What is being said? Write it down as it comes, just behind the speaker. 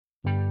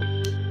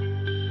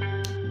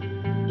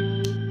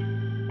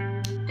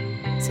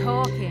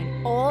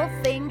Talking all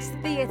things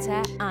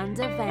theatre and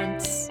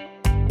events.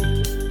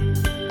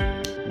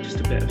 Just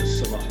a bit of a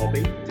summer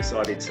hobby.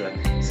 Decided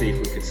to see if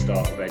we could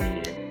start a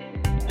venue.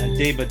 And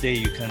day by day,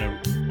 you kind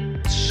of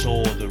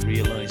saw the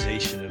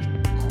realization of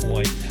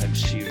quite how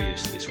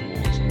serious this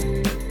was.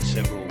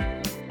 Several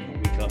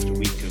week after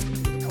week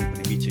of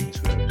company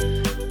meetings where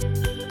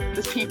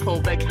there's people,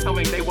 they're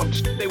coming, they want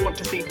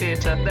to see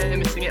theatre, they're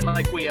missing it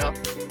like we are.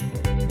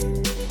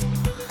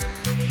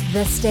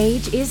 The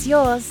Stage Is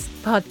Yours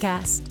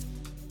podcast.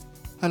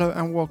 Hello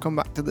and welcome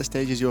back to the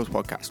Stage Is Yours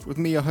podcast with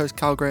me, your host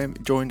Cal Graham,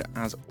 joined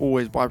as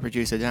always by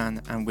producer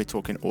Dan, and we're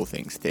talking all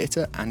things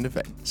theatre and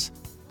events.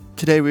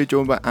 Today we're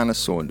joined by Anna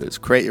Saunders,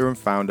 creator and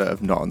founder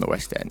of Not on the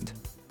West End.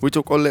 We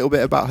talk a little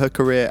bit about her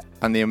career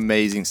and the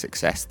amazing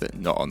success that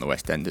Not on the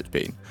West End has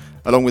been,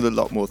 along with a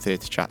lot more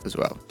theatre chat as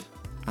well.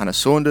 Anna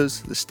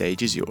Saunders, the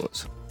stage is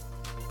yours.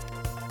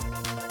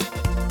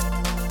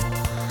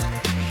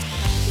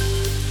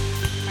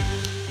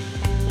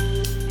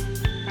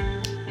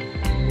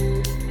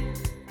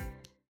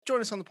 Join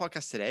us on the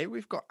podcast today.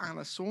 We've got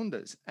Anna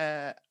Saunders,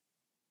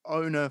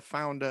 owner,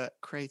 founder,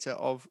 creator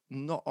of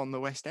Not on the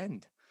West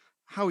End.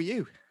 How are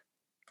you?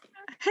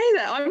 Hey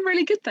there, I'm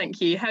really good, thank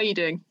you. How are you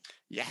doing?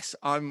 Yes,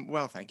 I'm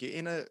well, thank you.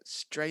 In a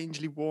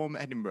strangely warm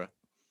Edinburgh.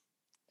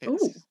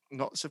 It's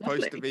not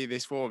supposed to be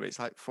this warm. It's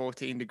like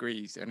 14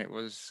 degrees and it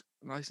was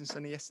nice and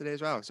sunny yesterday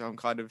as well. So I'm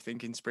kind of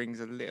thinking spring's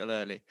a little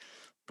early,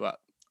 but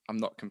I'm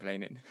not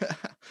complaining.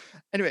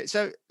 Anyway,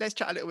 so let's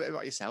chat a little bit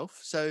about yourself.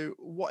 So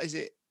what is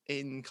it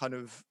in kind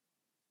of,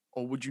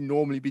 or would you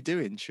normally be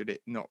doing should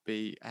it not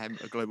be a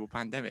global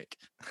pandemic?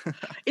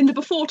 In the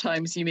before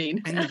times, you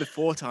mean? In the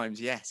before times,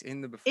 yes.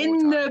 In the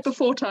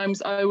before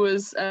times, I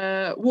was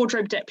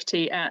wardrobe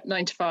deputy at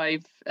 9 to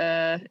 5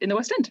 in the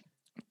West End.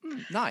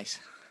 Nice.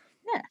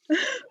 Yeah.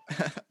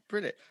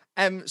 Brilliant.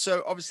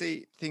 So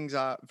obviously things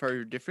are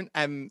very different.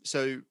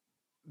 So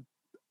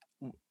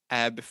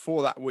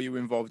before that, were you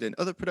involved in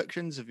other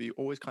productions? Have you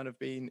always kind of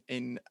been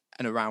in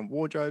and around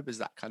wardrobe? Has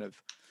that kind of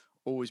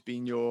always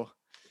been your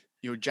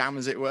jam,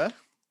 as it were?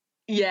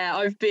 Yeah,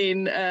 I've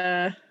been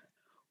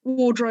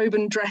wardrobe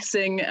and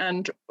dressing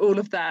and all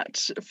of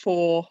that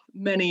for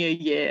many a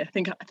year. I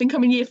think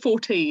I'm in year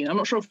 14. I'm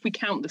not sure if we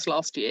count this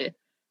last year.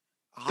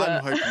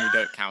 I'm hoping we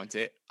don't count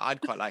it.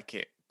 I'd quite like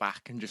it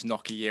back and just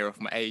knock a year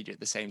off my age at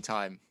the same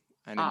time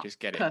and then just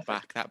get it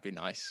back. That'd be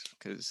nice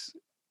because,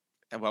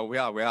 well, we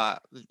are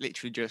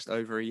literally just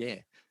over a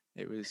year.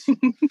 It was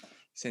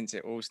since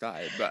it all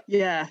started. But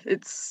yeah,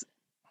 it's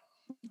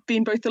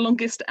been both the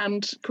longest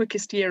and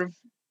quickest year of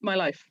my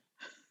life.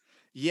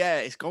 Yeah,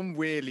 it's gone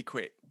really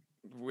quick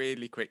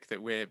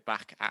that we're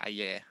back at a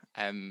year.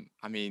 I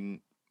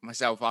mean,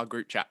 myself, our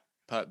group chat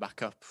perked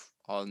back up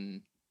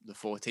on the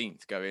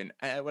 14th going,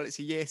 well, it's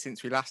a year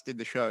since we last did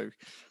the show.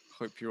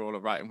 Hope you're all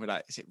right. And we're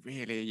like, is it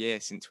really a year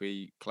since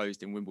we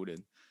closed in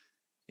Wimbledon?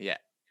 Yeah.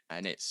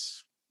 And I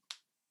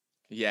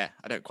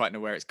don't quite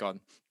know where it's gone.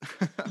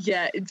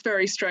 Yeah, it's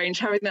very strange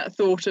having that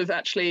thought of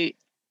actually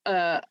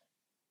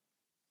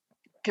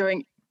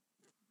going,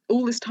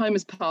 all this time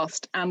has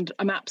passed and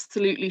I'm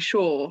absolutely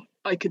sure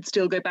I could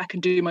still go back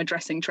and do my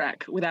dressing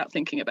track without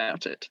thinking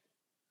about it.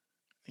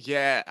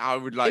 Yeah, I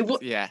would like,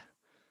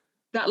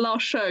 That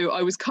last show,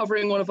 I was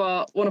covering one of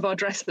our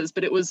dressers,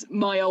 but it was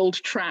my old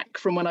track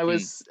from when I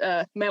was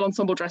male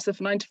ensemble dresser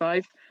for 9 to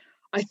 5.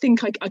 I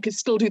think I could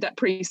still do that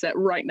preset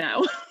right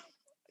now.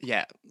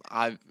 Yeah,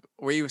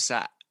 we were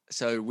sat,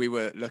 so we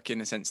were lucky in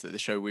the sense that the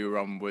show we were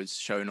on was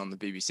shown on the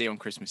BBC on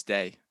Christmas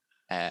Day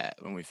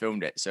when we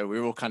filmed it. So we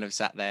were all kind of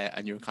sat there,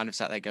 and you were kind of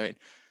sat there going,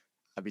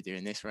 I'd be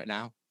doing this right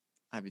now.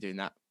 I'd be doing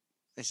that.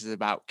 This is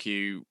about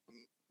Q,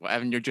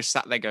 whatever. And you're just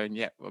sat there going,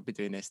 yeah, I'll be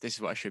doing this. This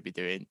is what I should be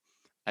doing.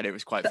 And it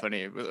was quite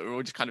funny. We were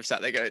all just kind of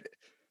sat there going,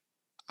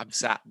 I'm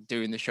sat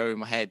doing the show in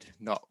my head,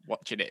 not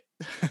watching it.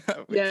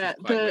 Yeah,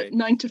 the weird.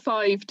 9 to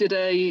 5 did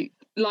a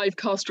live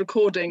cast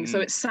recording, so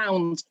it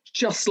sounds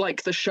just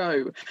like the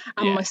show.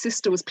 And my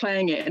sister was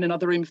playing it in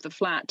another room of the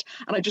flat,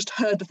 and I just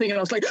heard the thing and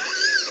I was like,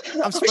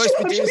 I'm supposed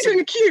to be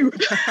doing a cue.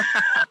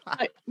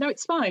 No,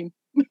 it's fine.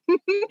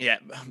 Yeah,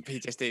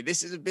 PTSD.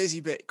 This is a busy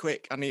bit,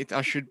 quick.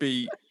 I should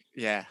be,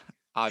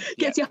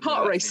 Gets your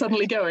heart rate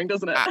suddenly going,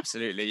 doesn't it?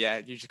 Absolutely,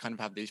 yeah. You just kind of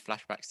have these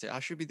flashbacks to, I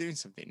should be doing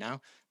something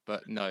now.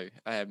 But no,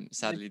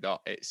 sadly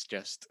not. It's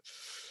just,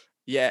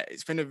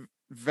 it's been a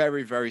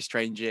very, very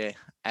strange year.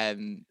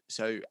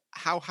 So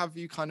how have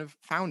you kind of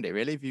found it,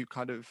 really? Have you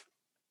kind of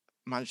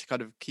managed to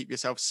kind of keep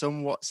yourself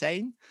somewhat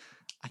sane?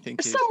 I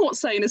think somewhat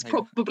sane is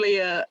probably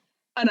an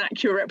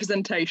accurate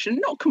representation.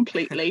 Not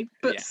completely,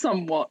 but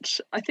somewhat.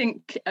 I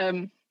think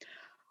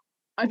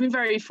I've been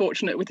very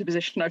fortunate with the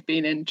position I've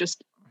been in.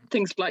 Just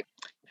things like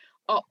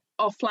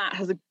our flat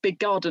has a big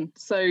garden,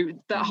 so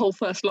that whole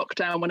first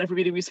lockdown when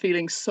everybody was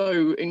feeling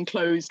so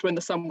enclosed when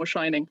the sun was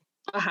shining,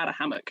 I had a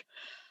hammock.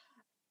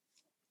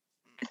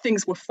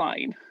 Things were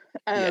fine.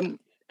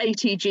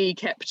 ATG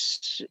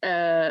kept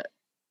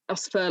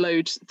us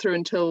furloughed through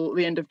until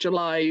the end of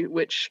July,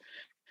 which,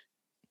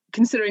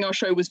 considering our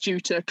show was due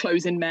to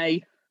close in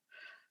May,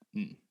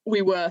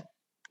 we were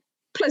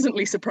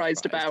pleasantly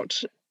surprised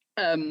about.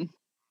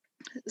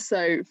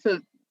 So for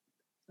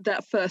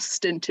that first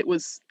stint, it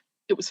was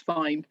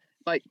fine.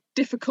 Like,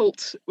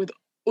 difficult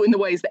in the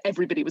ways that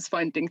everybody was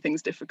finding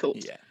things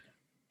difficult,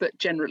 but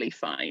generally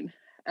fine.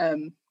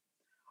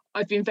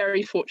 I've been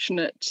very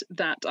fortunate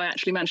that I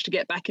actually managed to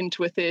get back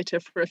into a theatre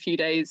for a few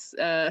days.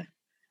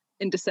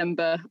 In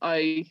December,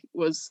 I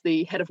was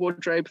the head of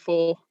wardrobe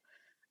for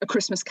A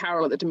Christmas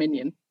Carol at the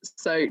Dominion.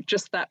 So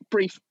just that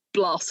brief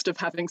blast of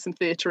having some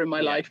theatre in my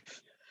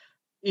life,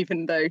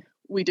 even though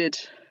we did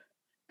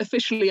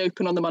officially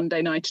open on the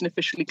Monday night and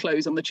officially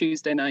close on the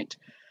Tuesday night.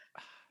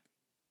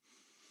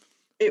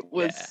 It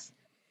was,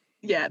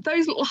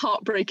 those little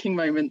heartbreaking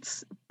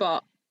moments,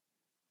 but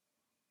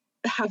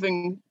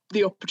having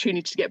the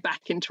opportunity to get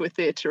back into a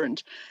theatre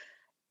and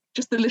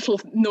just the little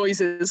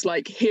noises,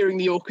 like hearing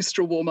the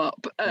orchestra warm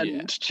up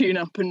and tune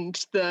up, and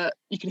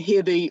you can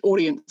hear the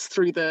audience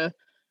through the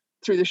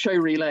show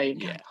relay.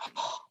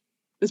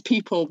 There's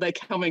people, they're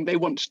coming, they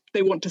want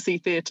to see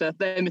theatre,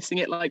 they're missing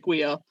it like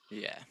we are.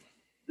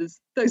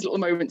 There's those little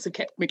moments have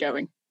kept me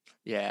going.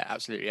 Yeah,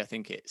 absolutely. I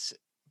think it's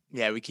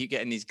we keep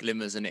getting these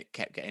glimmers, and it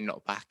kept getting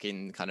knocked back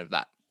in kind of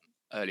that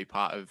early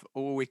part of,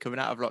 we're coming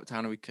out of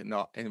lockdown, or we could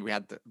not, and we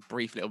had the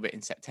brief little bit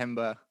in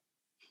September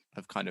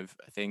of kind of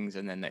things,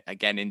 and then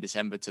again in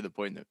December, to the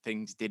point that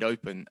things did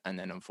open, and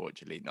then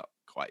unfortunately not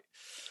quite.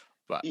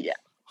 But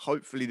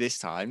hopefully this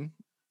time,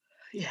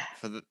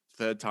 for the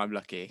third time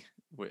lucky,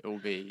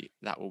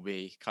 that will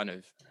be kind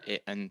of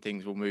it, and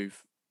things will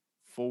move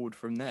forward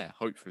from there,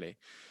 hopefully.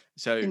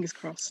 So fingers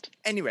crossed.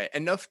 Anyway,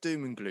 enough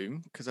doom and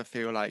gloom, because I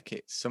feel like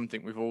it's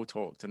something we've all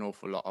talked an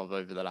awful lot of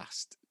over the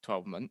last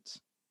 12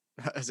 months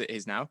as it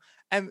is now.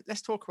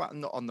 Let's talk about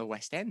Not on the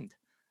West End.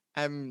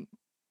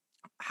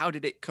 How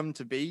did it come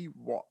to be?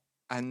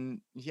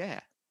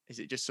 Is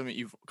it just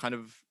something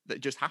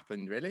that just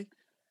happened, really?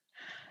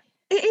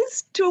 It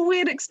is, to a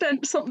weird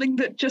extent, something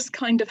that just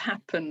kind of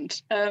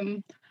happened.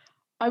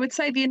 I would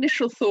say the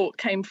initial thought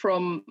came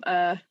from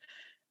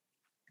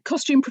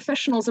Costume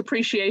Professionals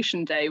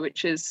Appreciation Day,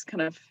 which is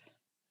kind of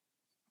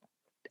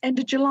end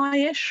of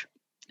July-ish,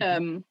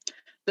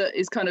 that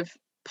is kind of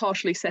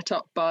partially set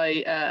up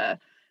by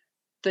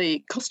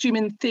the Costume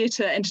in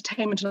Theatre,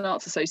 Entertainment and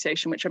Arts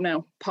Association, which I'm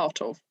now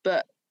part of.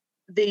 But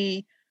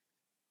the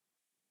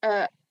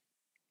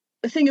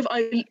thing of,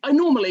 I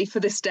normally, for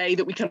this day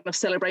that we kind of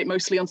celebrate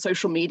mostly on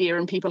social media,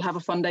 and people have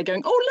a fun day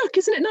going, oh, look,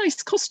 isn't it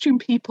nice, costume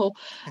people?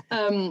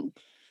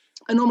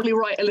 I normally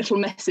write a little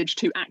message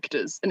to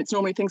actors, and it's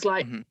normally things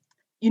like,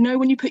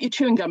 when you put your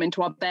chewing gum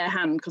into our bare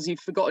hand because you've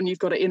forgotten you've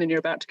got it in and you're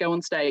about to go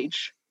on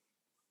stage,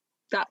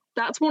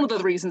 that's one of the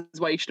reasons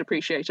why you should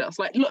appreciate us.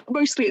 Like, look,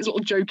 mostly it's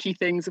little jokey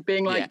things of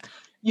being like,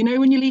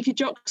 when you leave your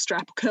jock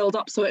strap curled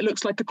up so it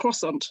looks like a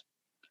croissant.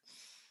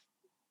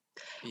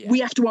 We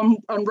have to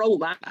unroll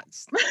that.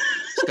 That's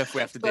stuff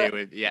we have to deal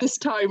with. This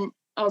time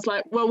I was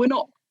like, well, we're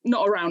not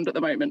around at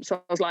the moment. So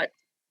I was like,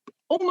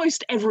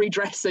 almost every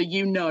dresser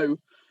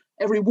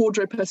every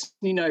wardrobe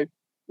person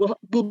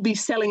will be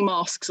selling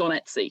masks on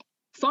Etsy.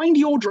 Find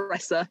your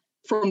dresser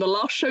from the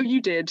last show you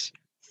did,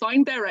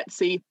 find their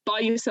Etsy, buy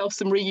yourself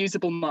some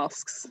reusable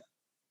masks.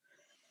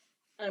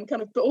 And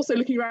kind of, but also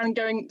looking around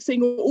and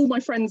seeing all my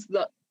friends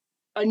that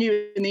I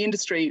knew in the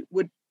industry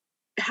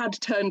had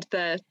turned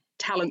their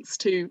talents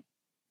to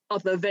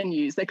other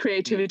venues, their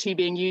creativity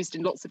being used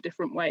in lots of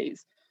different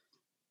ways,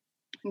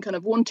 and kind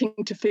of wanting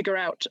to figure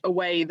out a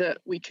way that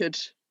we could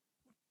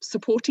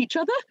support each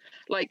other.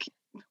 Like,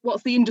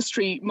 whilst the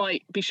industry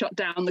might be shut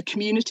down, the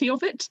community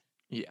of it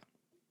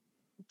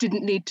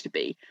didn't need to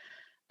be.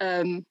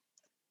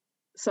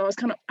 So I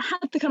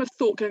had the kind of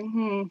thought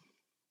going,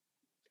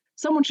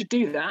 someone should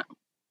do that.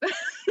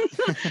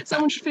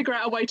 Someone should figure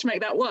out a way to make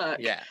that work.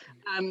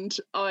 And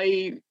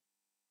I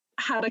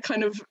had a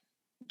kind of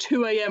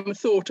 2 a.m.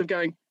 thought of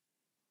going,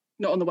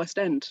 not on the West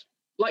End,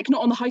 like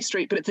not on the high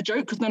street, but it's a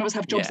joke because none of us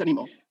have jobs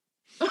anymore.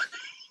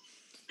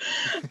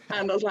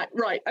 And I was like,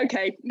 right,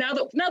 okay, now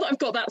that I've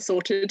got that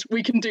sorted,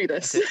 we can do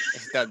this.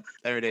 It's done.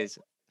 There it is.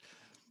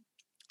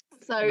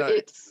 So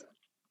it's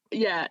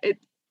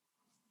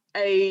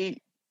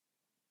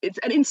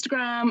an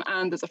Instagram,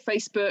 and there's a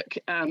Facebook,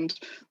 and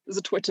there's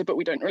a Twitter, but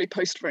we don't really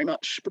post very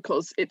much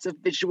because it's a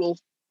visual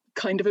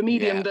kind of a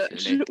medium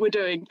that we're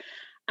doing.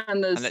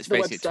 And let's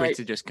face it,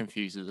 Twitter just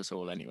confuses us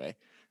all anyway.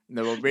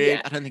 No one really,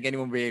 I don't think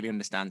anyone really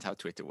understands how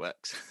Twitter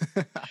works.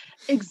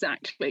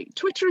 Exactly.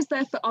 Twitter is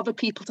there for other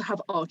people to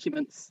have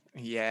arguments.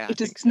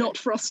 It is not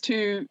for us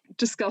to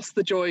discuss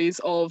the joys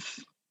of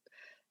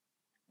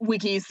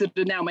wiggies that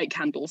now make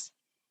candles.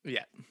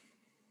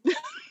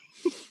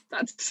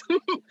 That's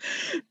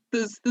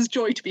there's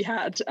joy to be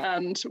had,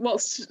 and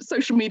whilst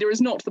social media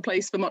is not the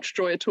place for much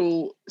joy at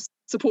all,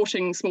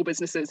 supporting small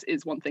businesses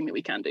is one thing that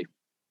we can do.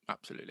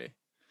 Absolutely.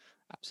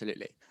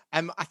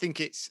 I think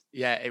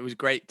it was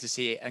great to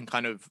see it, and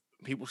kind of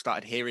people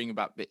started hearing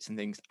about bits and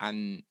things,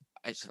 and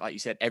it's like you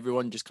said,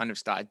 everyone just kind of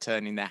started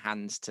turning their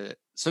hands to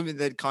something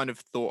they'd kind of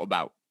thought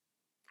about,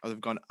 or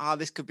they've gone,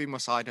 this could be my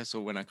side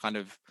hustle when I've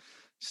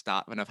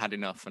had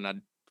enough and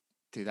I'd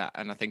do that.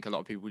 And I think a lot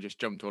of people just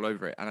jumped all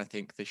over it. And I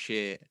think the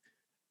sheer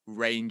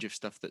range of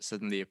stuff that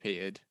suddenly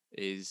appeared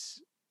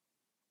is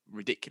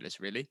ridiculous,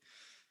 really.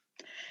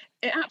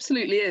 It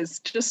absolutely is.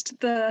 Just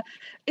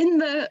in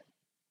the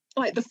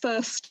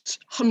first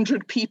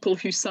 100 people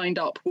who signed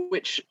up,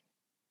 which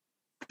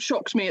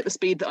shocked me at the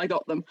speed that I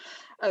got them,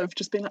 of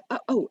just being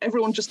like, oh,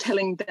 everyone just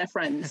telling their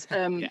friends.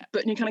 Yeah.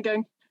 But you're kind of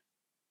going,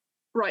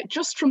 right,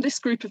 just from this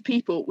group of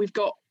people, we've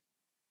got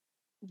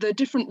the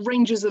different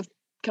ranges of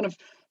kind of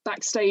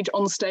backstage,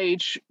 on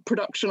stage,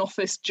 production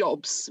office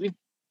jobs. We've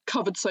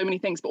covered so many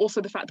things, but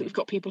also the fact that we've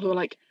got people who are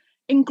like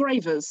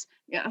engravers,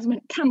 as I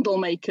meant, candle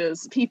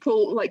makers,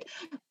 people like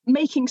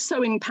making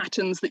sewing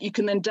patterns that you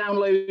can then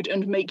download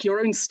and make your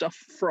own stuff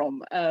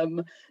from.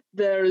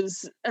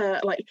 There's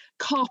like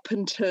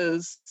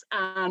carpenters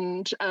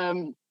and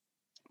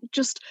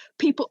just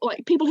people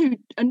who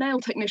are nail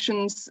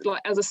technicians,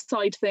 like as a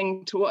side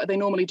thing to what they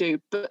normally do,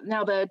 but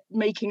now they're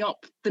making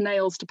up the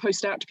nails to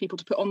post out to people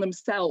to put on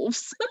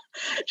themselves.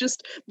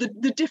 Just the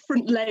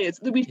different layers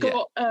that we've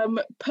got.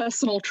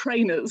 Personal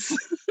trainers.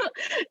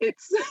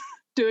 It's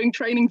doing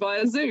training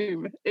via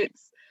Zoom.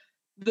 It's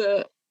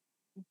the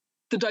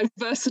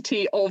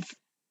diversity of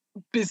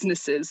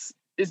businesses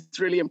is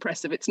really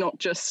impressive. It's not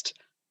just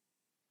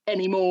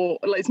anymore,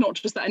 like, it's not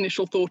just that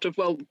initial thought of,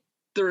 well,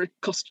 there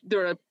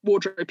are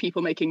wardrobe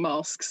people making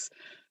masks,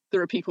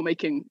 there are people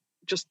making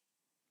just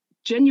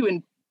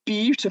genuine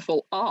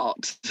beautiful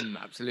art.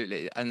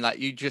 Absolutely. And like,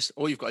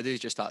 all you've got to do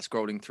is just start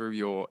scrolling through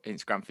your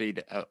Instagram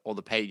feed, or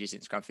the pages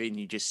Instagram feed, and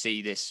you just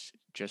see this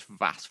just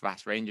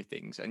vast range of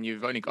things. And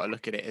you've only got to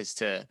look at it as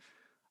to,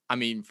 I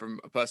mean, from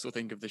a personal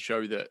thing of the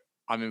show that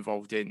I'm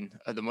involved in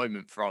at the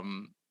moment,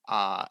 from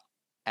LX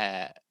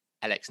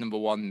number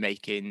one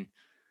making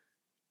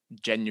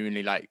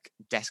genuinely like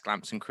desk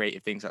lamps and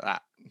creative things like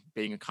that,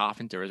 being a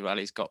carpenter as well.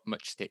 He's got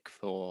much stick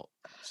for.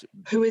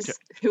 Who is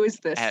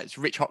this? It's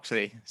Rich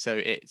Hoxley. So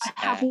it's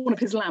I have one of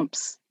his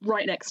lamps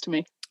right next to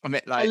me. I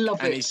mean, like, I love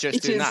and it. he's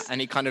just doing that,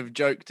 and he kind of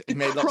joked. He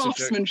made lots of jokes.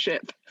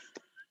 Craftsmanship.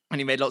 And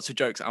he made lots of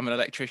jokes. I'm an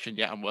electrician,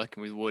 yet I'm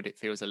working with wood. It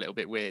feels a little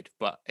bit weird,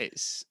 but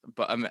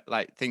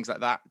like things like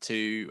that,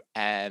 to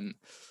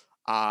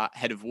our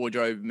head of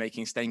wardrobe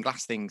making stained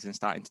glass things and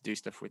starting to do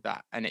stuff with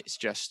that. And it's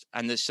just,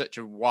 and there's such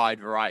a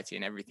wide variety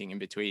and everything in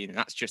between. And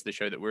that's just the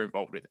show that we're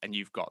involved with. And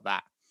you've got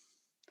that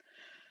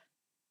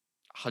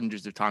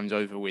hundreds of times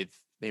over with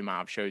the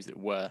amount of shows that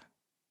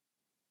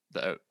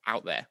are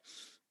out there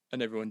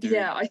and everyone doing.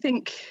 Yeah, I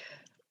think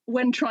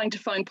when trying to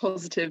find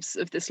positives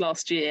of this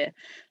last year,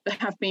 there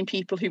have been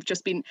people who've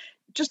just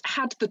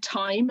had the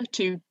time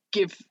to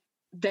give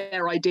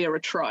their idea a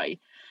try.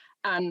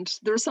 And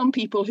there are some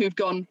people who've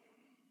gone,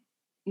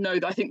 no,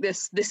 I think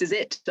this is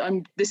it.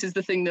 This is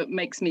the thing that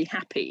makes me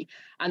happy.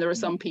 And there are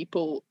some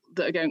people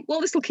that are going, well,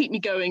 this will keep me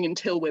going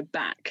until we're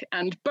back.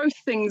 And both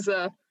things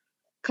are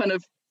kind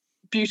of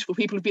beautiful.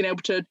 People have been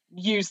able to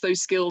use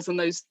those skills and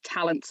those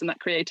talents and that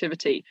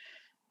creativity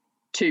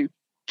to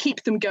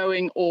keep them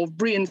going or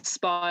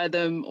re-inspire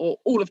them, or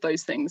all of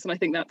those things. And I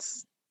think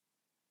that's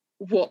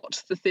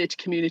what the theatre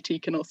community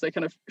can also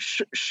kind of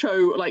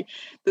show. Like,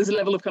 there's a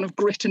level of kind of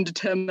grit and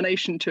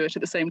determination to it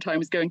at the same time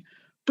as going,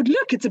 but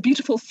look, it's a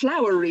beautiful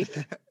flower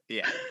wreath.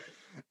 Yeah,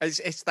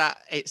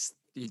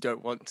 you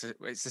don't want to.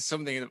 It's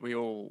something that we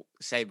all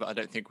say, but I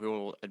don't think we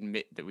all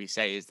admit that we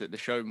say, is that the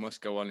show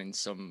must go on in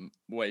some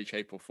way,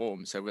 shape, or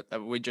form. So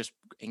we're just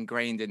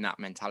ingrained in that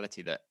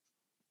mentality that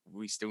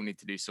we still need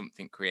to do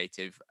something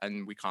creative,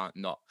 and we can't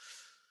not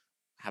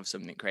have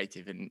something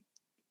creative. And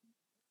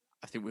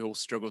I think we all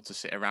struggle to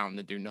sit around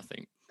and do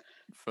nothing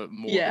for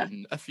more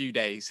than a few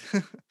days.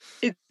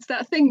 It's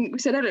that thing we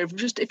said earlier,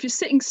 just if you're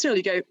sitting still,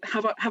 you go,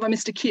 have I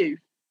missed a cue?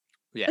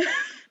 Yeah.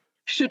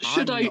 should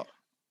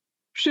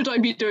I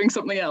be doing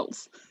something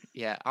else?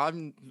 Yeah,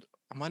 am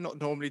I not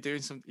normally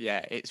doing something?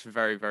 Yeah, it's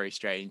very, very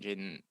strange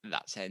in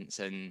that sense.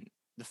 And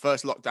the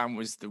first lockdown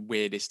was the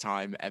weirdest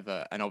time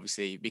ever. And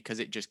obviously, because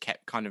it just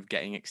kept kind of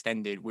getting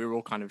extended, we were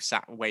all kind of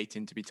sat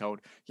waiting to be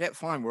told, yeah,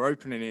 fine, we're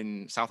opening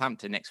in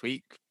Southampton next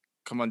week.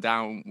 Come on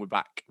down, we're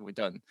back, we're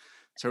done.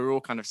 So we're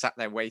all kind of sat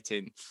there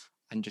waiting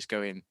and just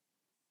going,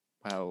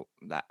 well,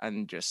 that,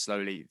 and just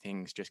slowly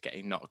things just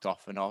getting knocked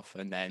off.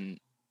 And then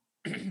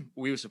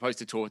we were supposed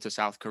to tour to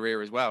South Korea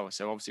as well.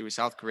 So obviously with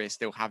South Korea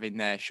still having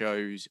their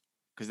shows,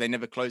 because they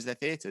never closed their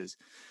theatres.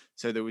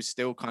 So there was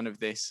still kind of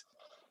this,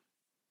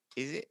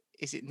 is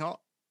it not?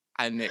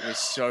 And it was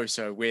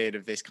so weird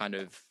of this kind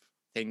of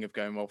thing of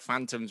going, well,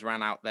 Phantoms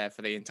ran out there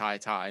for the entire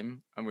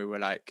time. And we were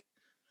like,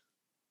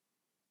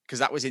 because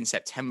that was in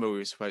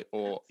September,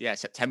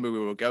 September we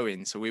were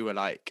going. So we were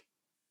like,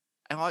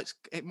 oh,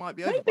 it might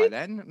be over by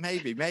then.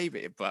 Maybe,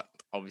 but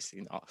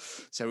obviously not.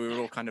 So we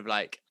were all kind of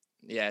like,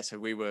 yeah, so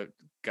we were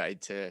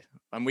gutted to,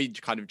 and we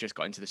kind of just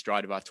got into the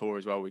stride of our tour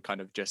as well. We kind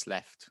of just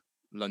left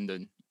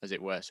London, as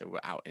it were. So we're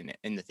out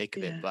in the thick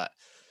of it. But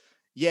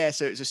yeah,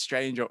 so it's a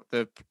strange,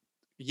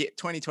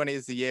 2020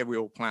 is the year we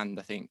all planned.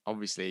 I think,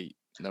 obviously,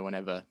 no one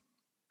ever,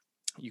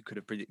 you could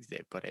have predicted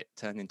it, but it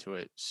turned into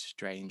a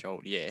strange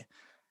old year.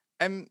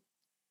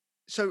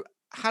 So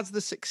has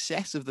the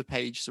success of the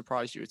page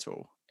surprised you at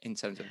all in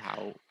terms of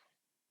how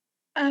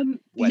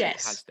well it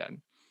has Yes,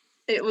 done?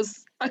 it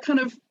was. I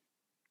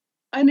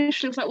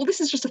initially was like, well, this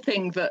is just a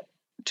thing that,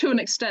 to an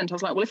extent, I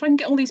was like, well, if I can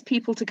get all these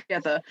people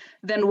together,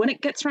 then when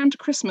it gets around to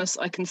Christmas,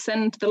 I can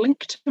send the link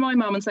to my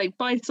mum and say,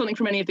 buy something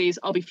from any of these.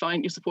 I'll be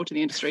fine. You're supporting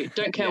the industry.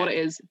 Don't care Yeah. what it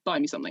is. Buy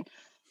me something.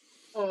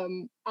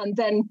 And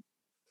then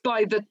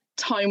by the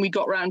time we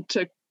got round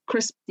to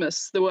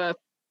Christmas, there were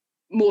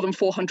more than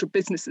 400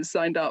 businesses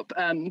signed up,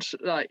 and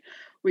like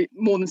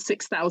more than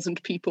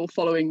 6,000 people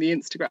following the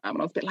Instagram. And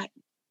I was a bit like,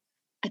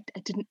 I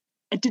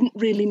didn't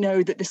really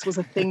know that this was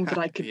a thing that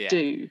I could Yeah.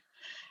 do.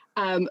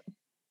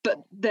 But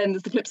then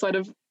there's the flip side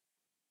of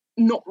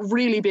not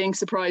really being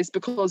surprised,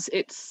 because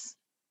it's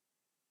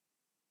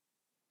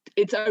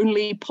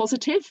only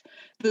positive.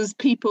 There's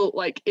people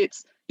like,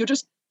 you're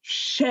just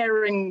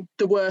sharing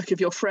the work of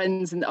your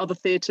friends and other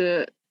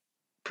theatre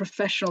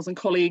professionals and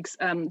colleagues,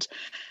 and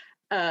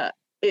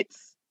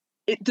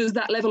there's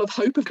that level of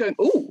hope of going,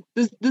 oh,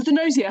 there's a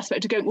nosy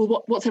aspect of going,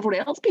 well, what's everybody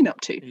else been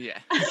up to? Yeah.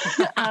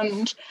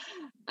 And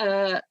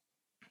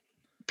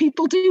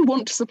people do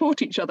want to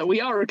support each other. We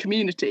are a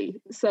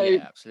community, so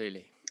Yeah,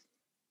 absolutely.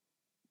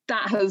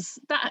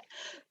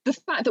 The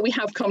fact that we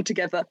have come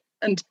together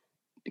and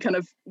kind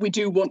of we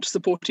do want to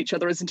support each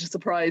other isn't a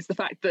surprise. The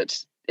fact that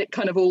it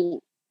kind of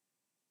all,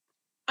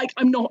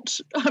 I'm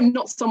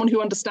not someone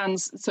who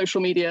understands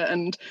social media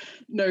and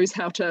knows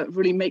how to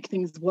really make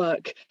things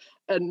work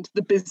and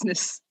the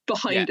business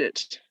behind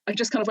it. I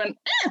just kind of went,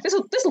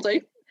 this'll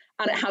do,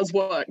 and it has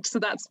worked. So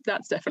that's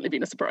definitely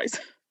been a surprise.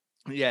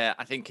 Yeah,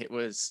 I think it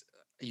was,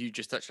 you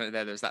just touched on it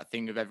there. There's that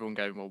thing of everyone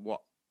going, well,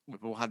 what,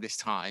 we've all had this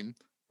time.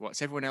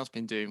 What's everyone else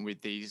been doing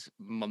with these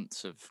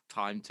months of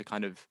time to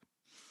kind of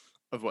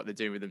what they're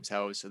doing with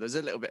themselves? So there's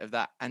a little bit of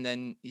that. And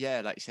then,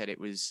 yeah, like you said,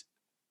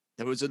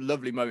 there was a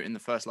lovely moment in the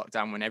first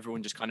lockdown when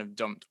everyone just kind of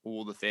dumped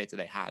all the theatre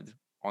they had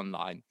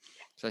online.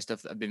 So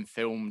stuff that had been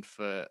filmed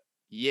for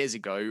years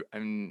ago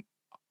and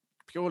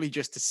purely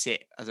just to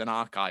sit as an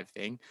archive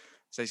thing.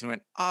 So they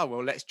went,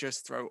 well, let's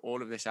just throw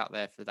all of this out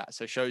there for that.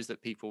 So shows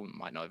that people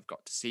might not have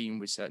got to see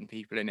with certain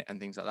people in it and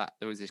things like that.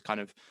 There was this kind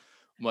of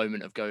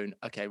moment of going,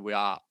 okay, we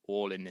are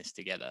all in this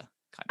together.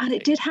 And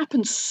it did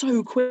happen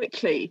so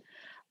quickly.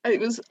 I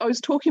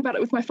was talking about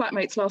it with my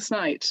flatmates last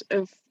night,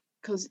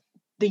 because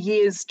the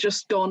year's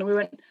just gone, and we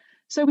went,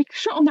 so we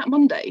shot on that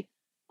Monday.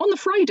 On the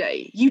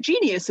Friday,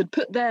 Eugenius had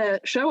put their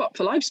show up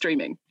for live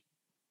streaming.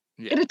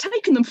 Yeah. It had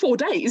taken them 4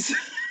 days.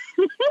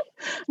 And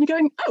you're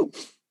going, oh,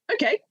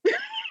 okay.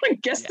 I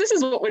guess this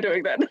is what we're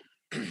doing then.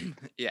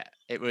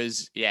 It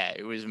was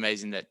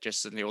amazing that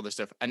just suddenly all the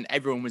stuff, and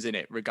everyone was in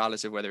it,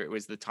 regardless of whether it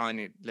was the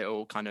tiny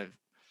little kind of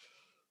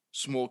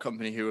small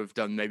company who have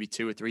done maybe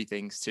 2 or 3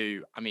 things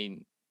to, I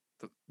mean,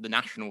 the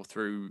National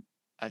through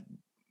a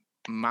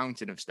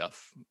mountain of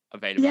stuff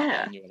available out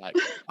there, and you were like,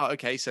 oh,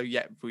 okay, so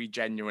yeah, we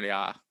genuinely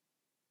are.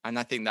 And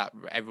I think that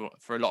everyone,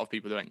 for a lot of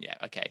people, they went, yeah,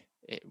 okay,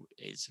 it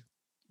is,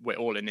 we're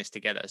all in this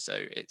together. So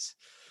it's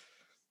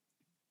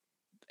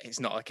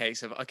not a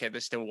case of, okay,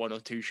 there's still 1 or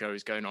 2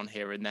 shows going on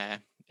here and there.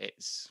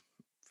 It's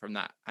from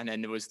that. And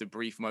then there was the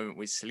brief moment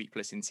with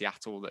Sleepless in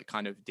Seattle that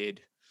kind of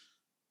did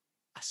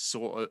a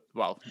sort of,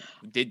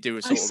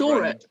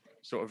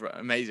 sort of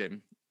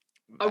amazing.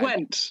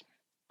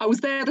 I was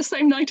there the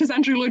same night as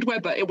Andrew Lloyd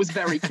Webber. It was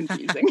very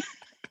confusing.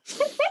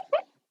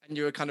 And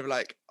you were kind of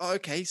like, oh,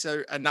 okay,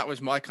 so, and that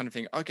was my kind of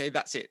thing. Okay,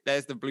 that's it.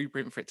 There's the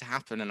blueprint for it to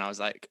happen. And I was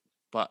like,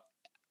 but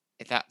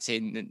if that's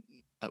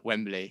at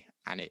Wembley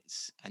and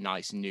it's a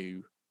nice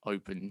new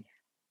open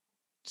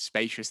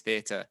spacious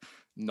theatre,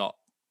 not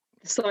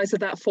the size of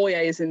that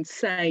foyer is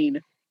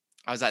insane.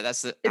 I was like,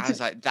 that's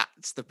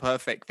the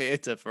perfect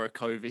theatre for a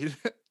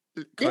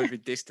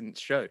COVID distance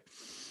show.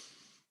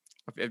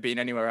 If it had been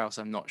anywhere else,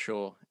 I'm not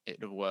sure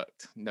it'd have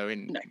worked.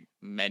 Knowing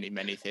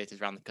many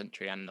theatres around the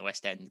country and the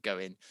West End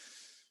going,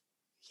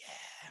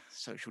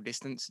 social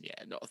distance,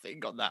 not a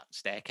thing on that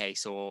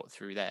staircase or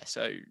through there.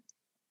 So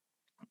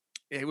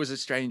it was a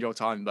strange old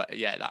time, but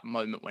that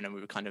moment when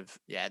we were kind of,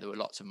 there were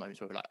lots of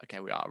moments where we were like, okay,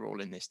 we are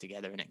all in this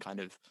together, and it kind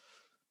of,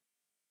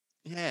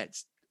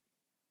 it's,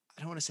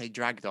 I don't want to say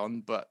dragged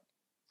on, but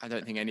I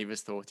don't think any of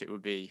us thought it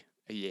would be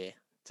a year,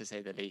 to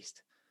say the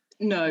least.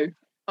 No,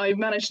 I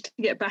managed to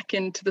get back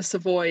into the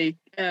Savoy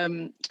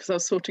because I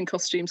was sorting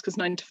costumes, because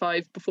 9 to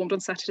 5 performed on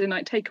Saturday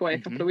Night Takeaway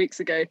a couple of weeks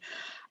ago,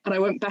 and I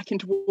went back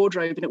into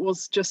wardrobe, and it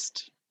was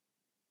just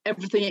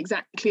everything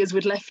exactly as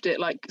we'd left it,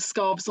 like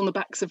scarves on the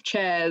backs of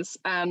chairs,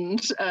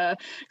 and kind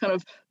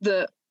of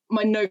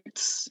my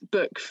notes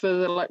book for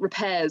the like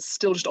repairs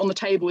still just on the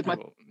table with my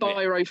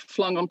biro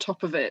flung on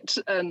top of it.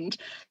 And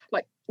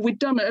like we'd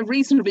done a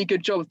reasonably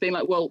good job of being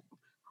like, well,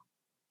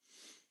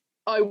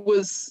 I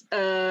was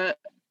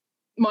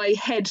my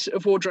head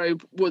of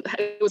wardrobe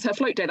was her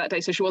float day that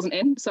day, so she wasn't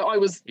in, so I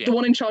was the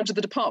one in charge of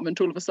the department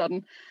all of a sudden.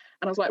 And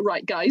I was like,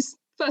 right guys,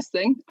 first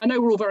thing, I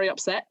know we're all very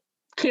upset,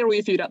 clear all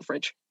your food out the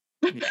fridge.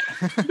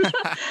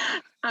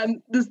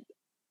 And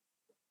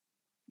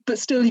but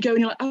still you go and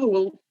you're like, oh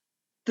well,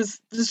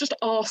 there's just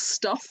our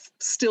stuff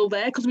still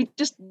there, because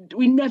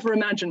we never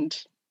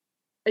imagined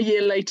a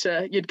year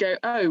later, you'd go,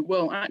 oh,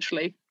 well,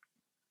 actually,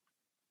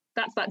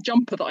 that's that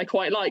jumper that I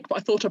quite like, but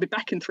I thought I'd be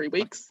back in 3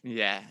 weeks.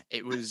 Yeah,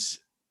 it was,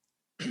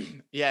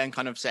 yeah, and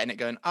kind of setting it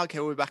going, okay,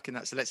 we're back in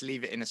that. So let's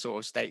leave it in a sort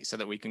of state so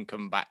that we can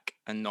come back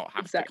and not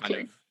have to kind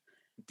of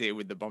deal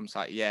with the bomb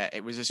site. Yeah,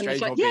 it was a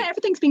strange one. Yeah,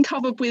 everything's been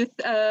covered with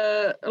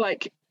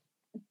like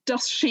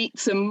dust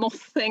sheets and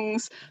moth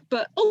things,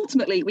 but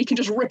ultimately we can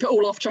just rip it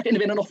all off, chuck it in the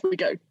bin, and off we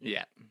go.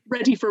 Yeah.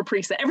 Ready for a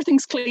preset.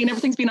 Everything's clean,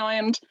 everything's been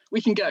ironed,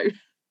 we can go.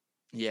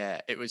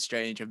 Yeah, it was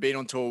strange. And being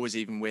on tour was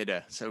even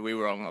weirder. So we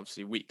were on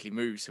obviously weekly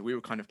moves. So we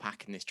were kind of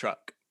packing this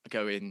truck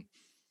going.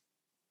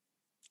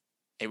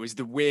 It was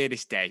the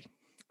weirdest day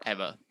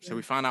ever. So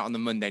we found out on the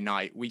Monday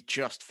night, we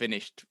just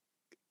finished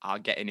our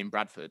getting in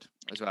Bradford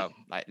as well,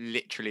 like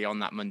literally on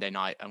that Monday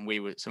night. And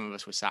some of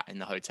us were sat in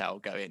the hotel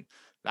going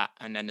that.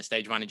 And then the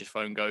stage manager's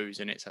phone goes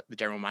and it's the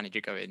general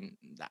manager going,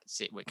 that's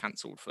it, we're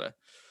cancelled for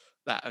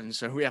that. And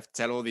so we have to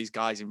tell all these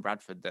guys in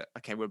Bradford that,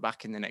 okay, we're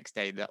back in the next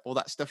day, that all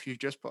that stuff you've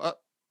just put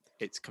up,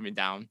 it's coming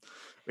down,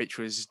 which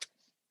was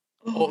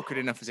awkward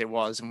enough as it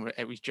was. And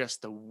it was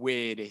just the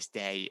weirdest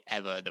day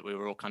ever that we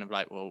were all kind of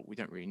like, well, we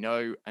don't really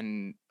know.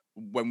 And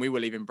when we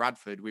were leaving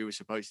Bradford, we were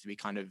supposed to be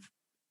kind of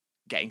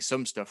getting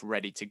some stuff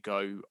ready to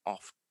go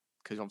off,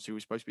 because obviously we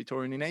were supposed to be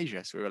touring in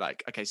Asia. So we were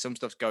like, okay, some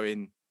stuff's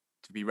going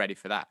to be ready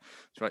for that.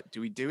 So like,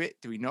 do we do it?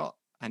 Do we not?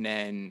 And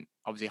then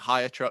obviously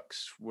hire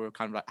trucks were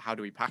kind of like, how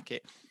do we pack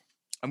it?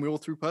 And we all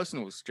threw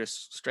personals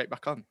just straight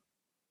back on.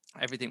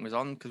 Everything was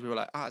on because we were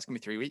like, it's gonna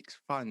be 3 weeks,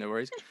 fine, no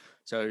worries.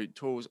 So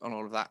tours on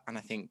all of that, and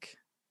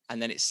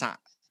then it sat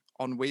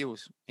on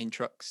wheels in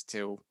trucks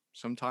till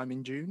sometime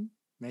in June,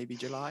 maybe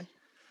July,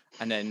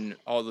 and then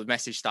all the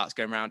message starts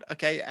going around.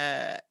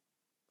 Okay,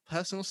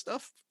 personal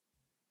stuff.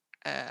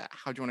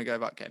 How do you want to go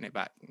about getting it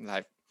back?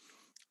 Like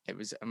it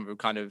was, and we were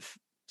kind of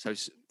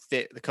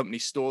the company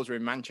stores are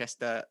in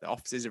Manchester, the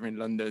offices are in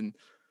London,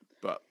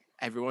 but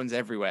everyone's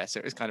everywhere. So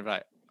it was kind of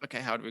like, okay,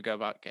 how do we go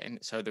about getting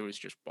it? So there was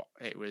just,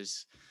 it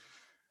was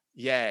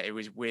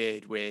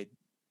weird.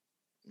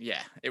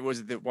 Yeah, it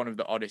was one of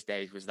the oddest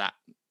days was that.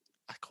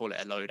 I call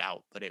it a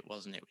loadout, but it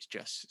wasn't. It was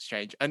just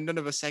strange. And none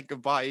of us said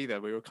goodbye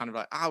either. We were kind of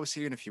like, we'll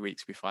see you in a few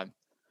weeks, be fine.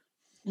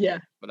 Yeah.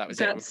 But that was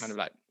it. We're kind of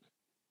like.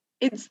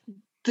 It's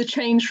the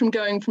change from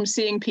going from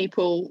seeing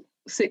people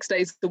 6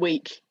 days a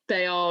week.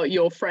 They are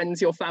your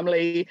friends, your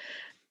family,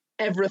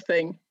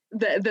 everything.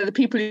 They're the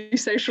people you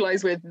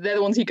socialize with. They're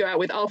the ones you go out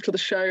with after the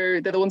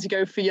show. They're the ones you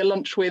go for your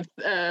lunch with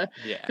kind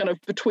of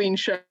between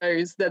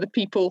shows. They're the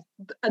people.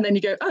 And then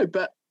you go,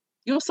 but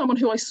you're someone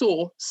who I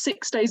saw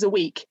 6 days a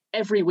week,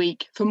 every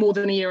week for more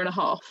than a year and a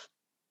half.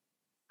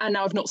 And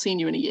now I've not seen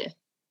you in a year.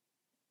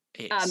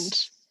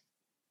 And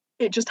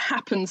it just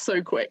happens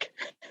so quick.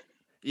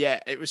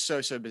 Yeah, it was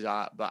so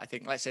bizarre. But I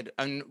think, like I said,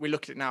 and we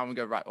look at it now and we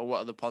go, right, well,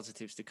 what are the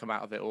positives to come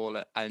out of it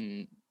all?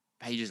 And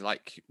Pages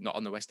like Not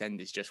on the West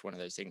End is just one of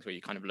those things where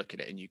you kind of look at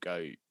it and you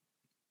go,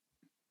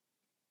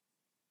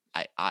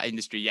 our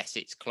industry, yes,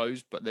 it's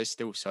closed, but there's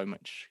still so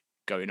much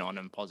going on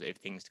and positive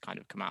things to kind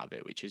of come out of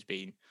it, which has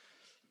been,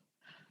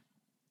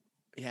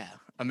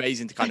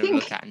 amazing to kind of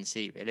look at and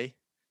see, really.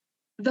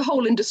 The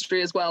whole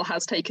industry as well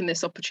has taken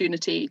this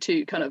opportunity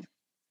to kind of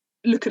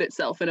look at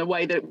itself in a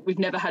way that we've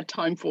never had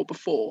time for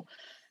before.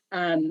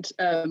 And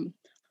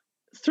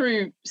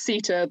through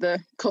CETA, the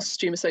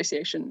Costume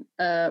Association,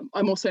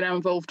 I'm also now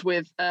involved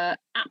with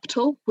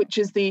APTAL, which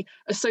is the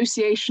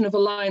Association of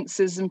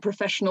Alliances and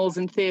Professionals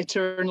in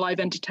Theatre and Live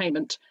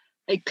Entertainment.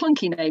 A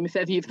clunky name, if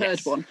ever you've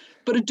heard one,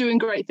 but are doing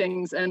great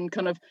things and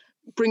kind of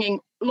bringing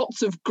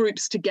lots of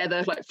groups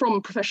together, like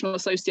from professional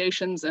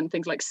associations and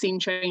things like Scene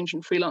Change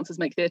and Freelancers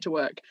Make Theatre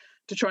Work,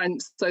 to try and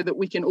so that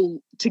we can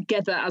all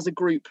together as a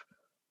group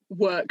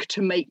work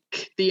to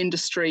make the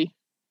industry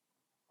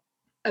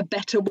a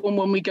better one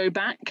when we go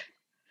back,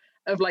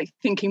 of like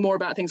thinking more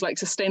about things like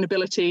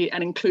sustainability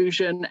and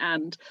inclusion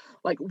and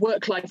like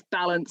work-life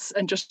balance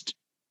and just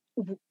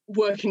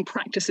working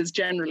practices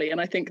generally.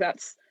 And I think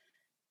that's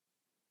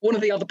one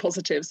of the other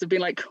positives of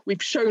being like,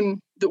 we've shown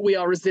that we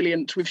are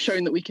resilient, we've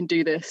shown that we can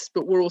do this,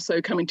 but we're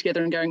also coming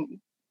together and going,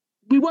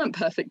 we weren't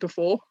perfect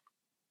before.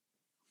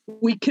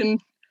 We can,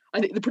 I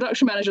think the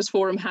Production Managers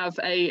Forum have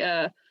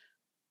a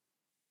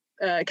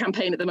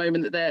campaign at the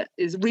moment that there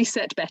is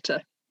Reset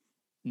Better.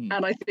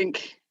 And I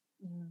think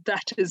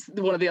that is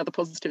one of the other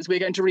positives. We're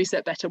going to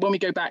reset better. When we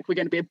go back, we're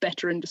going to be a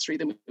better industry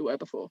than we were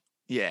before.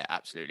 Yeah,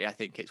 absolutely. I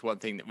think it's one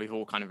thing that we've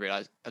all kind of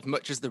realised, as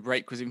much as the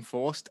break was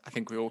enforced, I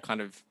think we all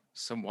kind of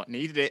somewhat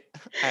needed it.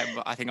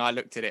 But I think I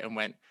looked at it and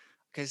went,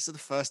 okay, this is the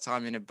first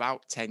time in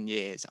about 10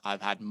 years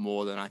I've had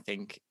more than, I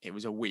think it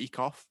was a week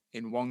off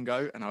in one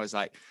go. And I was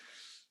like,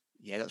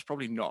 yeah, that's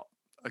probably not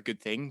a good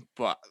thing,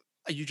 but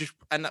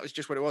and that was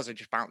just what it was. I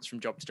just bounced from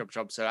job to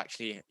job. So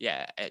actually,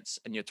 and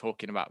you're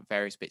talking about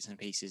various bits and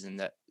pieces, and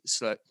that,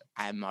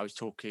 I was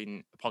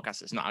talking a podcast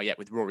that's not out yet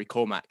with Rory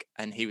Cormack,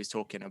 and he was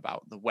talking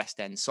about the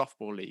West End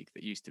Softball League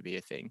that used to be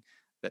a thing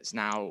that's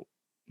now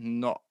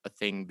not a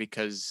thing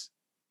because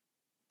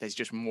there's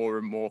just more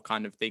and more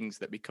kind of things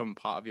that become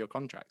part of your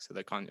contract. So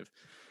they're kind of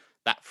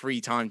that free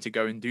time to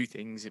go and do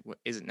things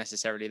isn't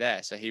necessarily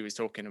there. So he was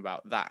talking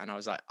about that, and I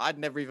was like, I'd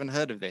never even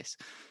heard of this.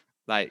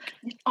 Like,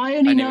 I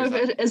only know of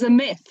it as a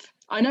myth.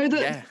 I know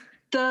that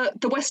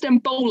the West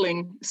End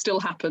bowling still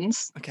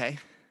happens. Okay.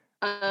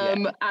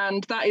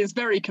 And that is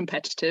very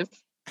competitive,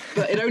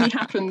 but it only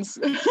happens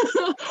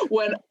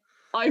when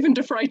Ivan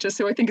de Freitas,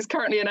 who I think is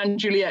currently in Anne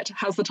Juliet,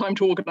 has the time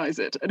to organise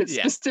it. And it's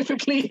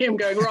specifically him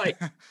going, right.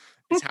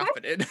 It's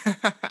happening.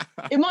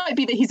 It might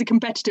be that he's a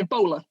competitive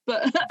bowler,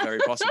 but very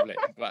possibly.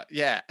 But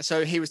yeah,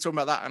 so he was talking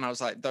about that, and I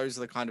was like, those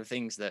are the kind of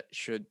things that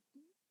should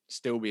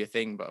still be a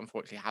thing, but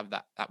unfortunately have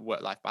that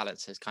work-life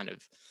balance has kind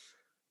of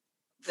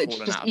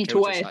fallen just out of eat kilter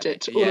away slightly.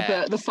 at it,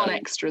 all of the fun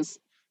extras.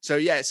 So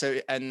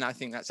and I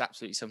think that's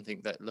absolutely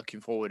something that looking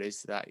forward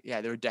is that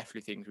there are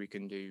definitely things we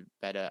can do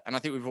better, and I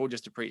think we've all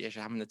just appreciated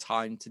having the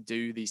time to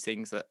do these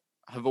things that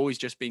have always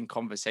just been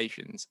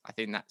conversations. I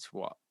think that's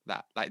what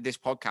like this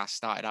podcast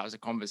started out as a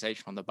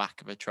conversation on the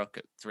back of a truck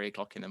at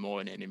 3:00 in the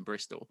morning in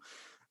Bristol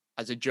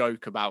as a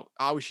joke about,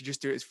 we should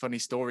just do it as funny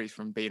stories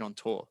from being on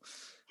tour.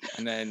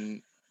 And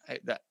then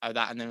and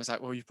then it was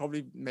like, well, you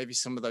probably, maybe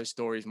some of those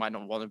stories might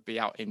not want to be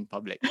out in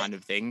public kind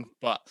of thing.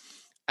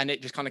 And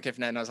it just kind of kept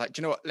from there. And I was like,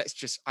 do you know what?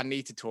 I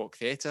need to talk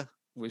theatre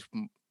was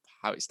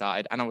how it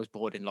started. And I was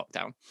bored in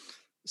lockdown.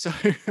 So,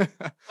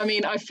 I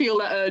mean, I feel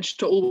that urge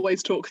to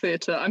always talk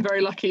theatre. I'm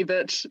very lucky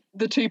that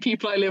the two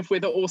people I live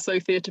with are also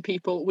theatre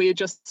people. We're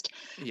just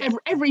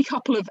every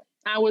couple of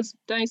hours,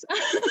 days,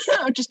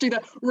 I just do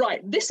that. Right,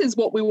 this is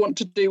what we want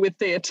to do with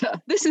theatre.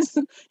 This is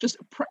just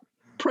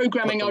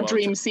programming our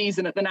dream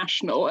season at the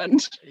National,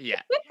 and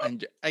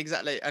and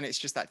exactly, and it's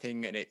just that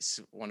thing, and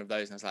it's one of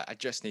those. And I was like, I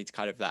just need to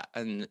kind of that,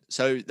 and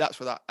so that's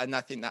what that, and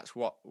I think that's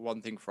what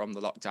one thing from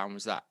the lockdown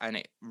was that,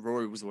 and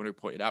Rory was the one who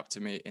pointed out to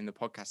me in the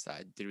podcast that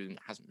I did,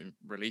 hasn't been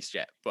released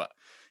yet, but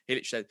he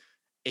literally said,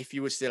 if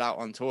you were still out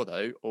on tour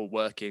though, or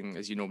working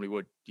as you normally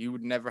would, you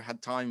would never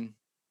had time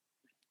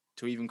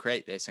to even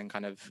create this and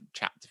kind of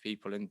chat to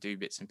people and do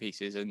bits and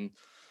pieces and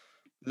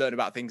learn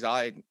about things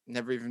I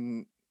never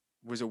even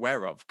was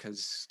aware of,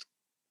 because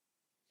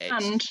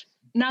and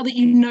now that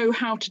you know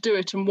how to do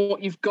it and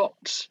what you've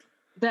got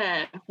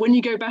there, when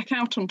you go back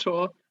out on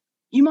tour,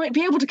 you might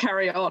be able to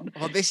carry on.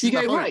 Well, this you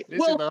is go, right,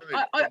 well,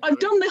 I've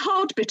done the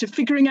hard bit of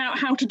figuring out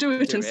how to do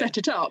it and set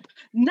it up.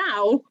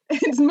 Now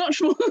it's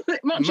much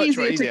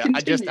easier to continue.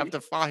 I just have to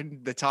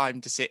find the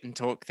time to sit and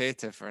talk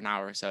theatre for an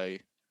hour or so.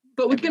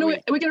 But we're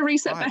gonna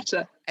reset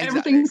better.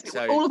 Exactly.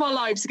 All of our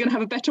lives are gonna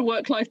have a better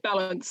work-life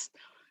balance.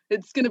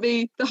 It's going to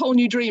be the whole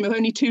new dream of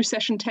only 2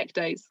 session tech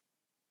days.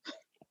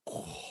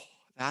 Oh,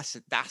 that's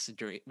a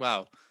dream.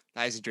 Well,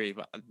 that is a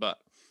dream, but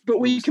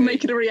we can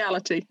make it a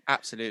reality.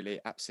 Absolutely.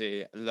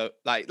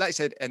 Like I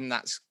said, and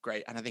that's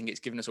great. And I think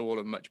it's given us all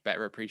a much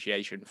better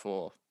appreciation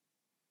for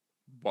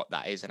what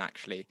that is. And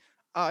actually,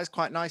 it's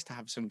quite nice to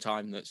have some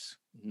time that's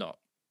not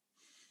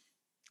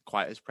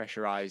quite as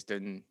pressurized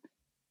and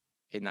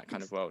in that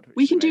kind of world.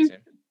 We can do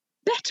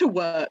better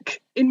work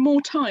in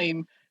more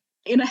time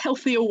in a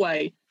healthier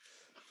way.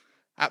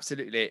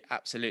 Absolutely.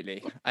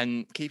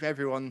 And keep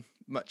everyone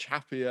much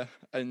happier.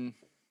 And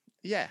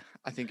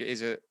I think it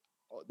is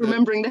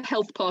remembering the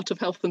health part of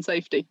health and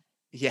safety.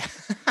 Yeah.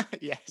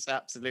 Yes,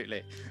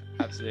 absolutely.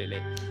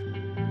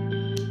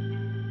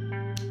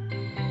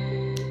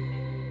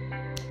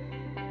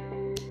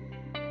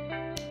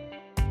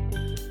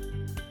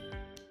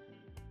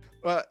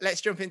 Well, let's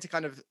jump into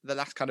kind of the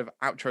last kind of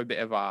outro bit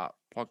of our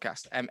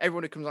podcast.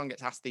 Everyone who comes on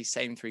gets asked these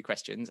same 3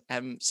 questions.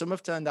 Some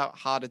have turned out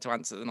harder to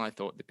answer than I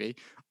thought they'd be.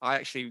 I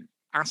actually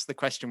asked the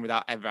question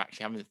without ever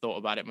actually having thought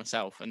about it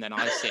myself. And then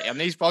I sit on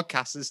these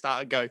podcasts and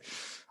start to go,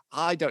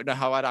 I don't know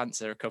how I'd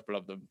answer a couple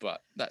of them,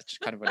 but that's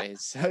just kind of what it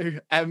is. So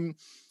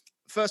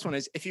first one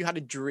is, if you had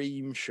a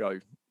dream show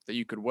that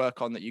you could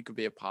work on, that you could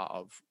be a part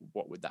of,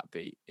 what would that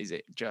be? Is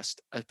it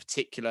just a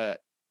particular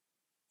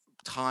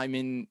time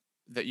in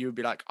that you would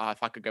be like,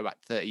 if I could go back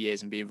 30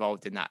 years and be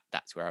involved in that,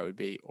 that's where I would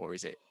be? Or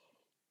is it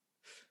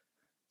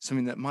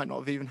something that might not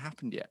have even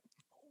happened yet?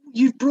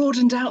 You've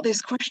broadened out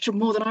this question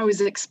more than I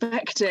was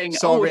expecting.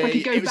 Sorry, if I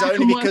could go back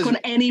and work on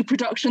any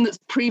production that's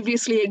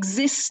previously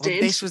existed. Well,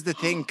 this was the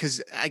thing,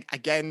 because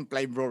again,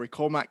 blame Rory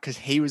Cormack, because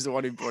he was the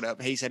one who brought it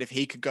up. He said if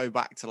he could go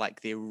back to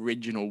like the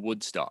original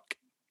Woodstock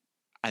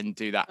and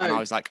do that. And I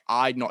was like,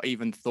 I'd not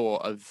even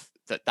thought of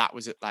that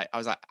was it. Like, I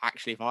was like,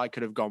 actually, if I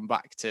could have gone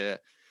back to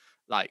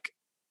like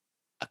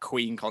a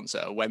Queen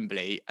concert at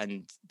Wembley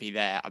and be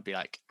there, I'd be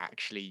like,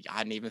 actually, I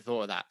hadn't even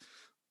thought of that.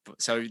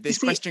 But so this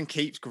question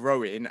keeps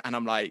growing, and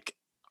I'm like,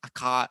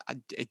 I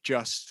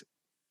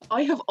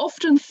have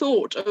often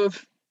thought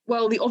of,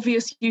 well, the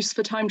obvious use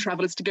for time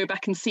travel is to go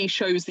back and see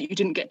shows that you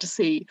didn't get to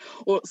see,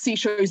 or see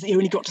shows that you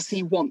only got to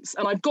see once.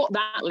 And I've got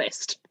that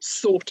list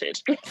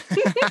sorted.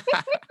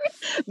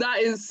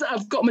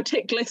 I've got my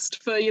tick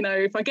list for,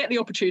 if I get the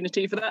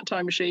opportunity for that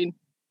time machine,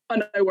 I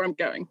know where I'm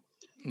going.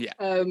 Yeah.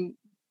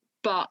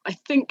 But I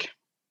think,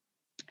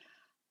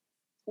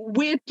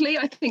 weirdly,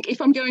 if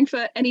I'm going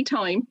for any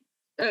time,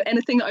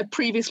 anything that I've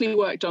previously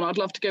worked on, I'd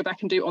love to go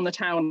back and do on the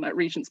town at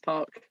Regent's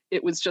Park.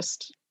 It was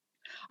just,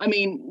 I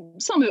mean,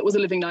 some of it was a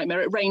living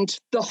nightmare. It rained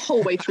the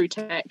whole way through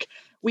tech.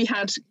 We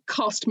had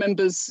cast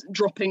members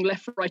dropping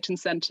left, right and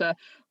centre.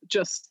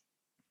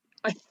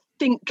 I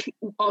think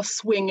our male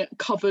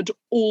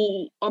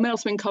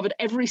swing covered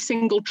every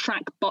single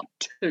track but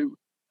 2,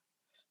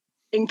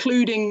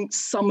 including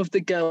some of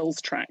the girls'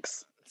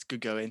 tracks. It's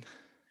good going.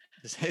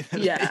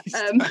 Yeah.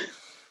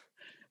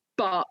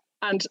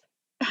 And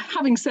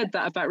having said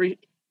that about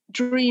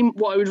Dream,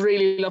 what I would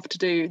really love to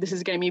do, this is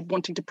a game me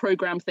wanting to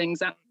program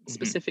things at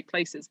specific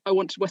places. I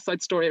want West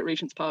Side Story at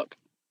Regent's Park.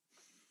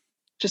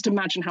 Just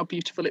imagine how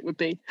beautiful it would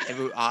be.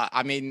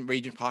 I mean,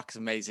 Regent Park is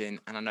amazing,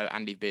 and I know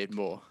Andy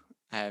Beardmore,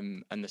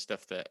 and the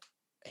stuff that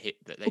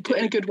they put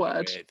in a good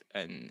word.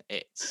 And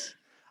it's,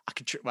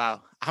 I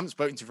haven't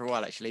spoken to him for a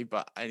while actually,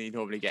 but he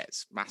normally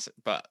gets massive.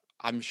 But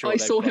I'm sure I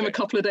saw him a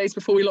couple of days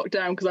before we locked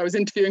down because I was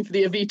interviewing for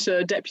the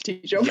Avita deputy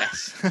job.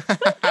 Yes.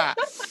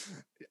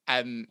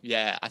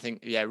 I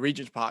think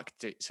Regent's Park,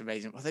 it's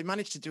amazing. Well, they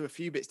managed to do a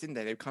few bits, didn't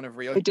they? They kind of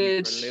reopened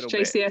it for a little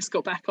bit. JCS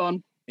got back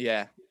on.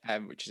 Yeah,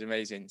 which is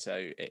amazing.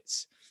 So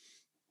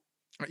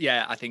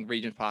I think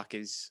Regent's Park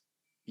has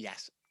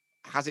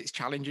its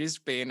challenges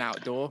being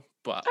outdoor,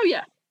 but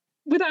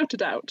without a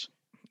doubt.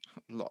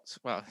 Lots.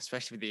 Well,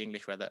 especially with the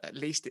English weather. At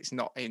least it's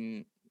not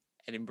in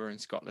Edinburgh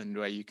and Scotland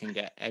where you can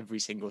get every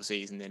single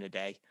season in a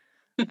day.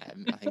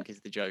 I think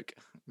is the joke.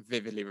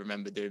 Vividly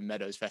remember doing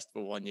Meadows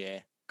Festival one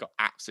year, got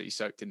absolutely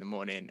soaked in the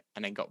morning,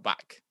 and then got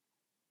back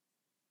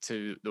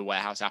to the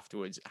warehouse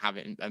afterwards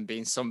and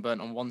being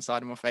sunburnt on one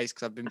side of my face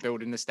because I've been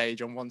building the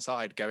stage on one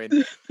side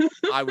going,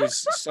 I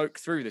was soaked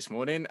through this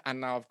morning and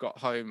now I've got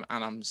home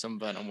and I'm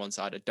sunburnt on one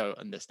side. I don't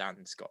understand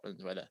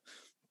Scotland's weather,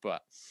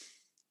 but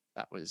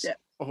that was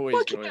always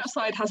working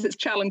outside has its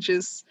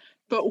challenges,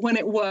 but when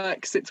it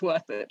works, it's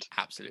worth it.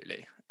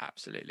 Absolutely.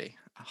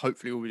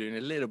 Hopefully we'll be doing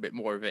a little bit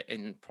more of it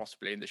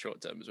possibly in the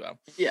short term as well.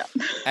 Yeah.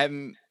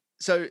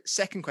 So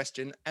second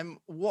question,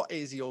 what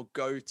is your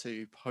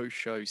go-to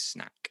post-show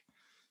snack?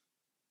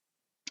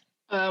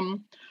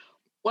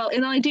 Well,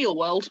 in an ideal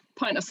world,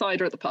 pint of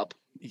cider at the pub.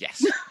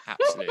 Yes,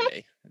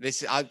 absolutely.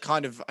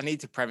 I need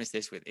to premise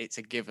this with, it's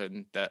a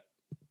given that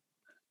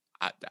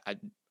a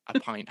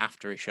pint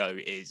after a show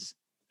is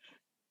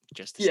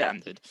just the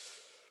standard.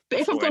 But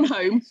if I've gone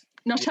home,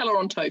 Nutella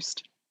on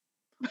toast.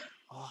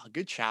 Oh,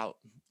 good shout.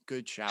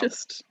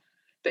 Just a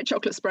bit of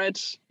chocolate spread.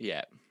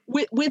 Yeah.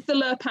 With the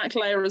Lurpak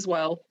layer as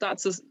well.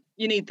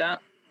 You need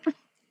that.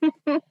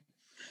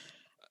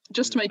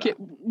 Just to make it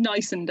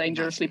nice and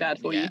dangerously bad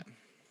for you.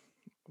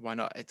 Why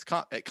not? It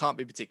can't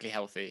be particularly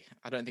healthy.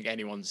 I don't think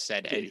anyone's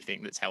said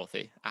anything that's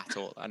healthy at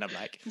all. And I'm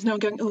like, there's no one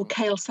going, oh,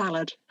 kale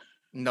salad.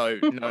 No,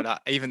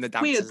 even the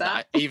dancers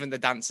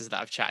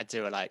that I've chatted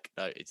to are like,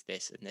 no, it's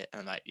this and it.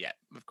 And I'm like, yeah,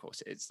 of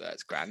course it is.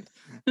 That's grand.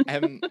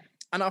 And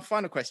our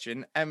final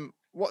question,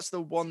 what's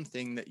the one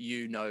thing that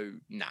you know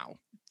now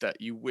that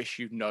you wish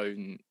you'd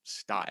known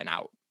starting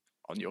out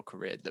on your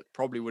career that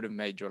probably would have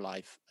made your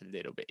life a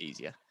little bit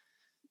easier?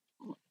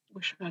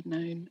 Wish I'd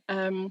known.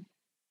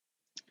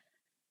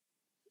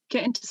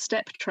 Get into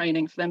step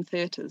training for them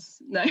theatres.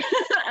 No.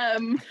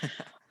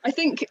 I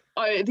think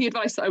the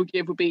advice that I would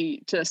give would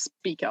be to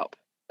speak up,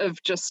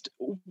 of just,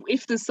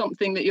 if there's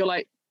something that you're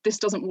like, this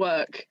doesn't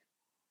work,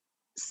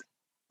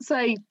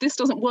 say, this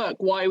doesn't work,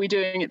 why are we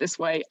doing it this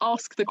way?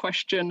 Ask the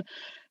question,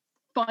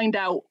 find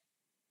out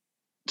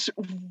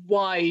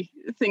why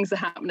things are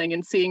happening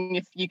and seeing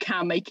if you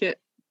can make it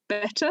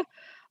better.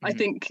 Mm-hmm. I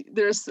think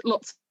there's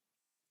lots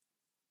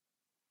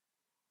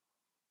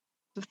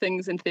of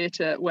things in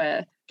theatre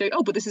where go,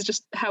 oh, but this is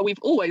just how we've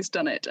always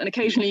done it. And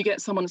occasionally you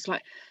get someone that's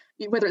like,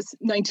 whether it's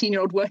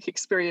 19-year-old work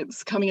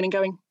experience coming in and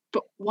going,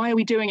 but why are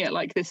we doing it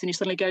like this? And you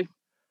suddenly go,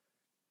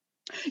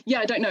 yeah,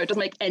 I don't know. It doesn't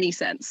make any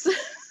sense.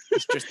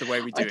 It's just the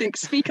way we do it. I think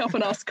speak up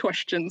and ask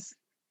questions.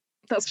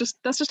 That's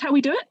just how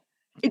we do it.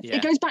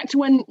 It goes back to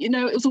when,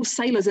 it was all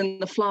sailors in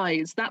the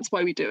flies. That's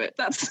why we do it.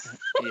 That's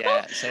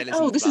sailors.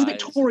 Oh, this is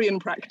Victorian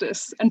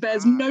practice and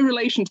bears no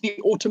relation to the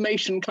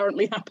automation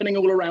currently happening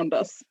all around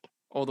us.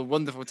 All the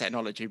wonderful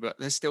technology, but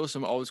there's still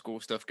some old school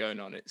stuff going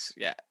on.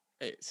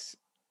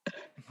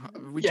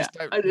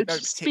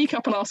 Speak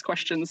up and ask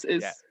questions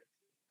is. Yeah.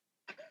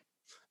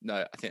 No,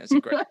 I think that's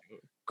a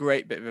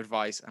great bit of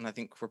advice, and I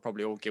think we're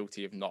probably all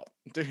guilty of not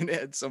doing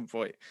it at some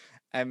point.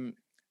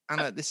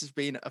 Anna, this has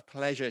been a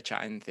pleasure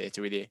chatting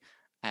theatre with you.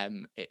 I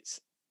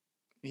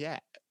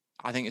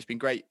think it's been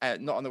great.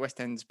 Not on the West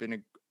End's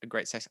been a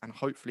great success, and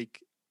hopefully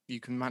you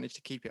can manage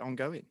to keep it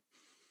ongoing.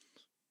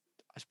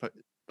 I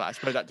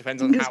suppose that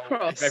depends on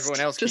if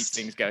everyone else keeps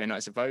things going, I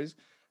suppose.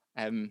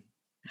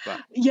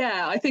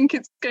 I think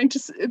it's going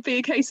to be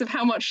a case of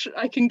how much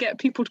I can get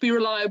people to be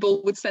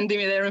reliable with sending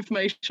me their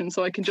information,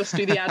 so I can just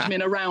do the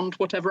admin around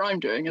whatever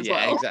I'm doing as well.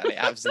 Yeah, exactly.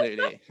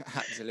 Absolutely.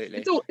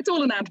 It's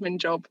all an admin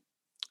job.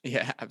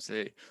 Yeah,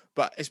 absolutely.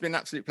 But it's been an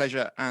absolute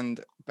pleasure, and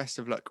best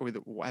of luck with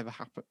whatever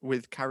happens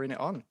with carrying it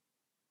on.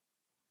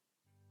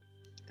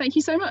 Thank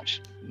you so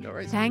much. No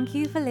worries. Thank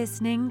you for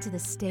listening to the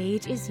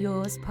Stage Is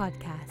Yours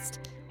podcast.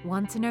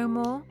 Want to know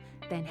more?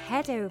 then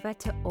head over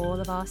to all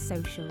of our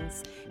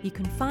socials. You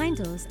can find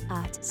us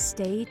at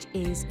Stage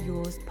Is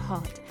Yours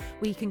Pod,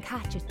 where you can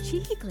catch a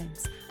cheeky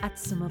glimpse at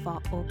some of our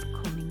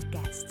upcoming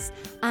guests,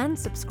 and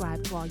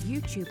subscribe to our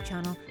YouTube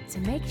channel to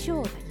make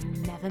sure that you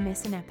never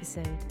miss an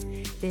episode.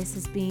 This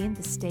has been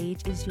the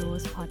Stage Is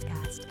Yours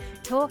podcast,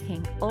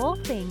 talking all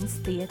things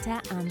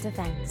theatre and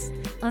events.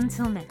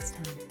 Until next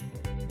time.